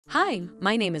Hi,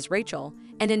 my name is Rachel,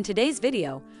 and in today's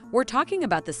video, we're talking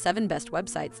about the 7 best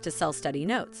websites to sell study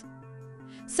notes.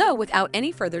 So without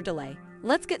any further delay,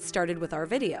 let's get started with our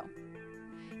video.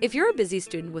 If you're a busy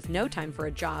student with no time for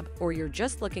a job, or you're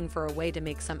just looking for a way to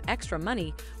make some extra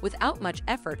money without much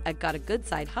effort, I've got a good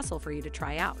side hustle for you to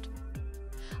try out.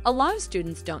 A lot of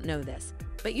students don't know this,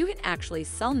 but you can actually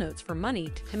sell notes for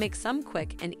money to make some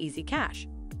quick and easy cash.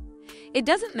 It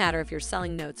doesn't matter if you're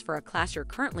selling notes for a class you're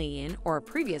currently in or a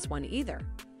previous one either.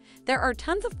 There are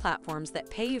tons of platforms that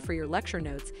pay you for your lecture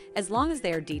notes as long as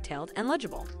they are detailed and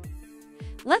legible.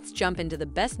 Let's jump into the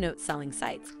best note selling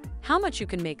sites, how much you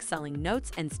can make selling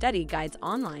notes and study guides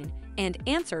online, and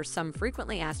answer some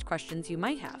frequently asked questions you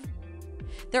might have.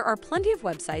 There are plenty of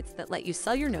websites that let you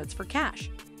sell your notes for cash.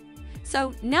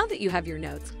 So now that you have your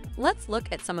notes, let's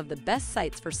look at some of the best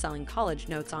sites for selling college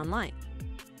notes online.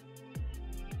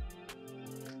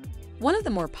 One of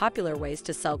the more popular ways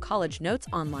to sell college notes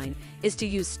online is to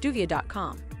use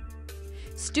Stuvia.com.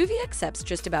 Stuvia accepts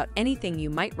just about anything you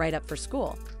might write up for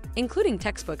school, including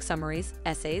textbook summaries,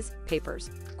 essays, papers,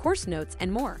 course notes,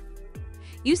 and more.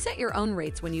 You set your own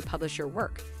rates when you publish your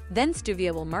work, then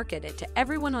Stuvia will market it to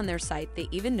everyone on their site. They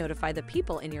even notify the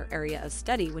people in your area of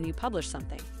study when you publish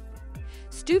something.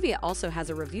 Stuvia also has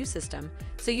a review system,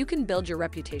 so you can build your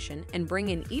reputation and bring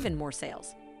in even more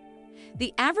sales.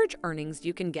 The average earnings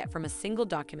you can get from a single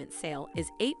document sale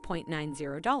is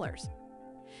 $8.90.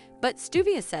 But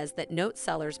Stuvia says that note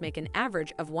sellers make an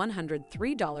average of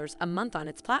 $103 a month on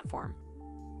its platform.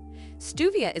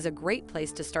 Stuvia is a great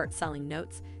place to start selling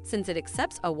notes since it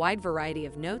accepts a wide variety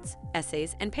of notes,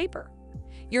 essays, and paper.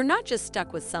 You're not just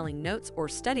stuck with selling notes or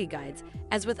study guides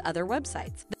as with other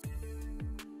websites.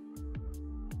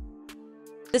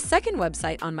 The second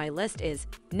website on my list is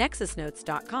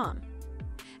nexusnotes.com.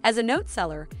 As a note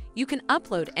seller, you can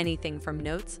upload anything from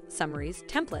notes, summaries,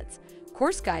 templates,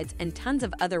 course guides, and tons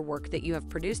of other work that you have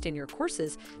produced in your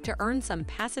courses to earn some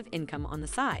passive income on the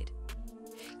side.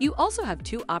 You also have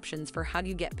 2 options for how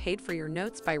you get paid for your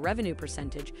notes: by revenue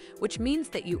percentage, which means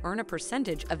that you earn a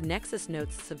percentage of Nexus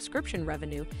Notes subscription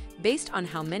revenue based on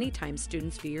how many times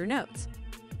students view your notes,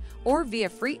 or via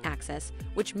free access,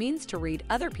 which means to read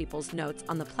other people's notes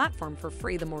on the platform for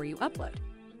free the more you upload.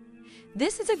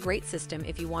 This is a great system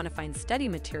if you want to find study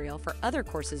material for other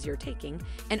courses you're taking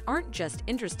and aren't just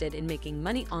interested in making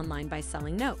money online by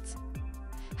selling notes.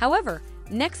 However,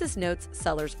 Nexus Notes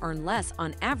sellers earn less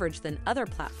on average than other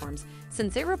platforms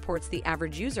since it reports the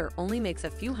average user only makes a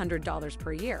few $100s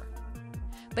per year.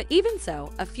 But even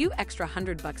so, a few extra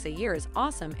 $100 a year is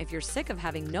awesome if you're sick of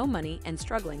having no money and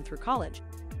struggling through college.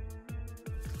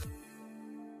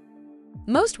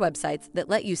 Most websites that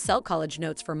let you sell college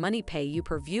notes for money pay you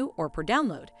per view or per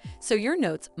download, so your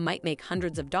notes might make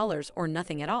hundreds of dollars or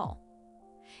nothing at all.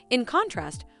 In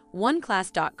contrast,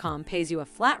 oneclass.com pays you a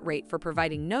flat rate for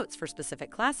providing notes for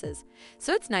specific classes,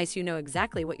 so it's nice you know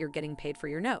exactly what you're getting paid for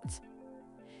your notes.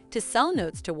 To sell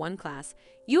notes to one class,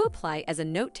 you apply as a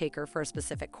note taker for a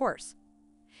specific course.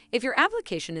 If your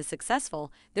application is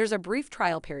successful, there's a brief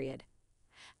trial period.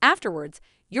 Afterwards,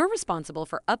 you're responsible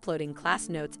for uploading class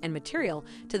notes and material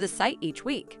to the site each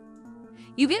week.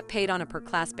 You get paid on a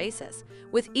per-class basis,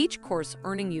 with each course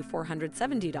earning you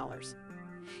 $470.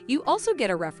 You also get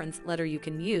a reference letter you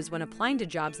can use when applying to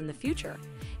jobs in the future,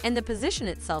 and the position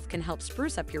itself can help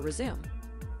spruce up your resume.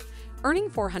 Earning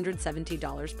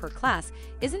 $470 per class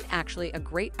isn't actually a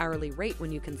great hourly rate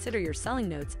when you consider you're selling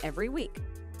notes every week.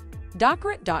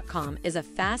 Doctorate.com is a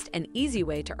fast and easy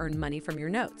way to earn money from your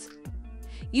notes.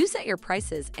 You set your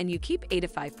prices and you keep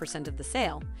 85% of the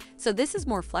sale, so this is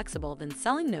more flexible than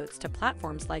selling notes to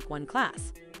platforms like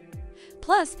OneClass.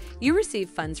 Plus, you receive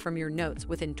funds from your notes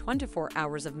within 24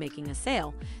 hours of making a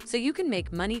sale, so you can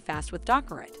make money fast with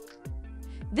Doctorate.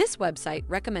 This website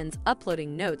recommends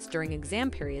uploading notes during exam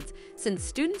periods since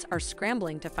students are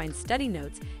scrambling to find study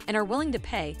notes and are willing to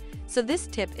pay, so this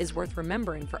tip is worth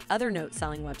remembering for other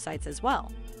note-selling websites as well.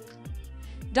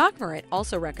 Doctorate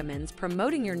also recommends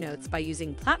promoting your notes by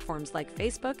using platforms like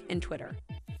Facebook and Twitter.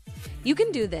 You can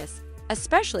do this,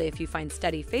 especially if you find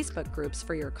study Facebook groups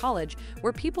for your college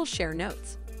where people share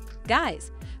notes.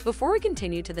 Guys, before we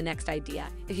continue to the next idea,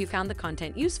 if you found the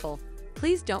content useful,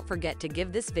 please don't forget to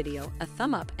give this video a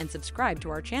thumb up and subscribe to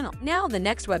our channel. Now, the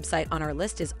next website on our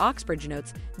list is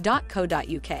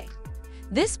oxbridgenotes.co.uk.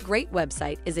 This great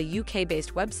website is a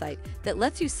UK-based website that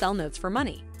lets you sell notes for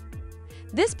money.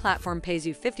 This platform pays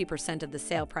you 50% of the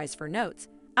sale price for notes,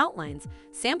 outlines,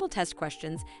 sample test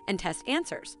questions, and test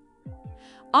answers.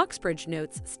 Oxbridge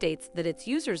Notes states that its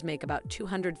users make about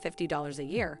 $250 a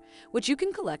year, which you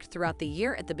can collect throughout the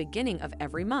year at the beginning of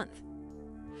every month.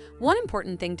 One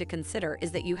important thing to consider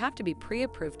is that you have to be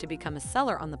pre-approved to become a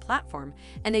seller on the platform,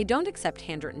 and they don't accept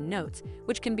handwritten notes,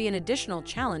 which can be an additional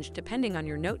challenge depending on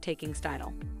your note-taking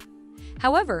style.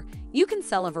 However, you can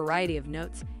sell a variety of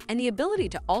notes, and the ability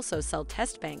to also sell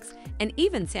test banks and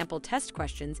even sample test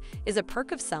questions is a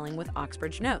perk of selling with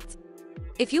Oxbridge Notes.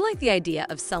 If you like the idea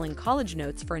of selling college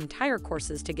notes for entire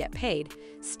courses to get paid,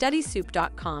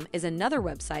 StudySoup.com is another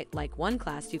website like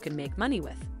OneClass you can make money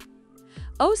with.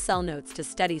 Sell notes to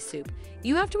StudySoup,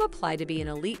 you have to apply to be an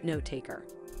elite note-taker.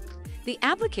 The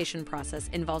application process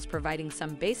involves providing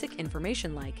some basic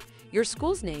information like your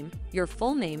school's name, your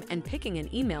full name, and picking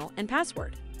an email and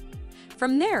password.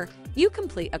 From there, you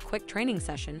complete a quick training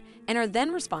session and are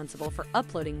then responsible for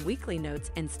uploading weekly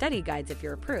notes and study guides if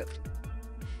you're approved.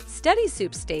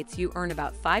 StudySoup states you earn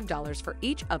about $5 for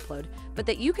each upload, but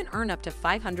that you can earn up to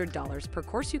 $500 per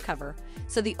course you cover,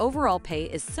 so the overall pay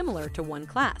is similar to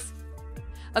OneClass.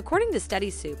 According to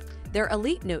StudySoup, their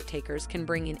elite note-takers can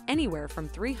bring in anywhere from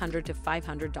 $300 to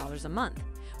 $500 a month,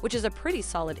 which is a pretty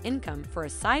solid income for a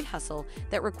side hustle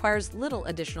that requires little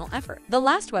additional effort. The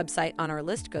last website on our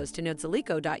list goes to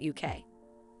notesalico.uk.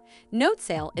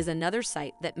 NoteSale is another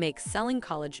site that makes selling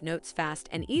college notes fast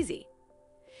and easy.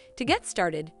 To get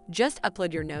started, just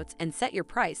upload your notes and set your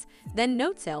price, then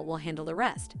NoteSale will handle the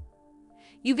rest.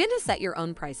 You get to set your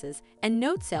own prices, and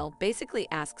NoteSale basically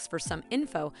asks for some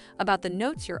info about the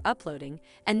notes you're uploading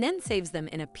and then saves them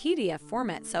in a PDF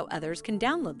format so others can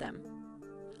download them.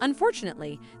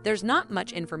 Unfortunately, there's not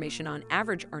much information on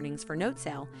average earnings for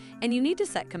NoteSale, and you need to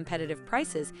set competitive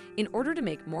prices in order to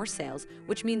make more sales,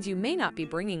 which means you may not be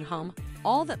bringing home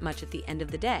all that much at the end of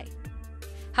the day.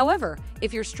 However,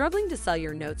 if you're struggling to sell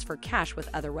your notes for cash with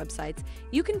other websites,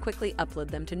 you can quickly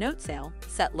upload them to NoteSale,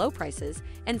 set low prices,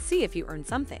 and see if you earn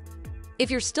something.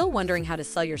 If you're still wondering how to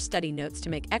sell your study notes to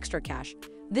make extra cash,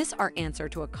 this is our answer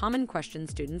to a common question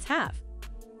students have.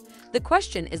 The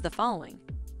question is the following: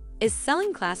 is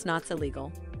selling class notes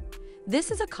illegal?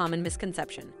 This is a common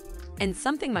misconception, and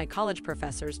something my college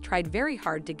professors tried very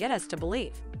hard to get us to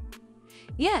believe.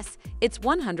 Yes, it's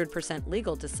 100%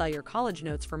 legal to sell your college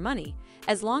notes for money,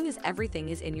 as long as everything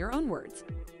is in your own words.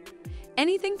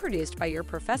 Anything produced by your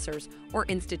professors or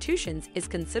institutions is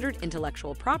considered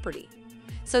intellectual property,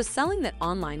 so selling that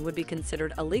online would be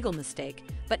considered a legal mistake,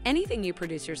 but anything you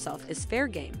produce yourself is fair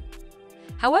game.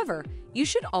 However, you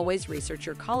should always research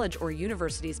your college or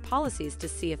university's policies to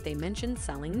see if they mention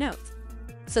selling notes.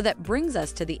 So that brings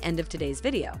us to the end of today's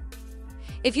video.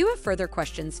 If you have further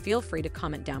questions, feel free to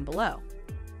comment down below.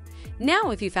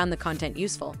 Now, if you found the content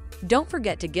useful, don't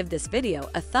forget to give this video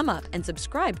a thumb up and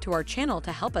subscribe to our channel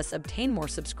to help us obtain more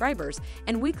subscribers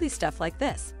and weekly stuff like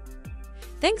this.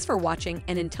 Thanks for watching,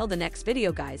 and until the next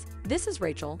video guys, this is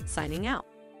Rachel signing out.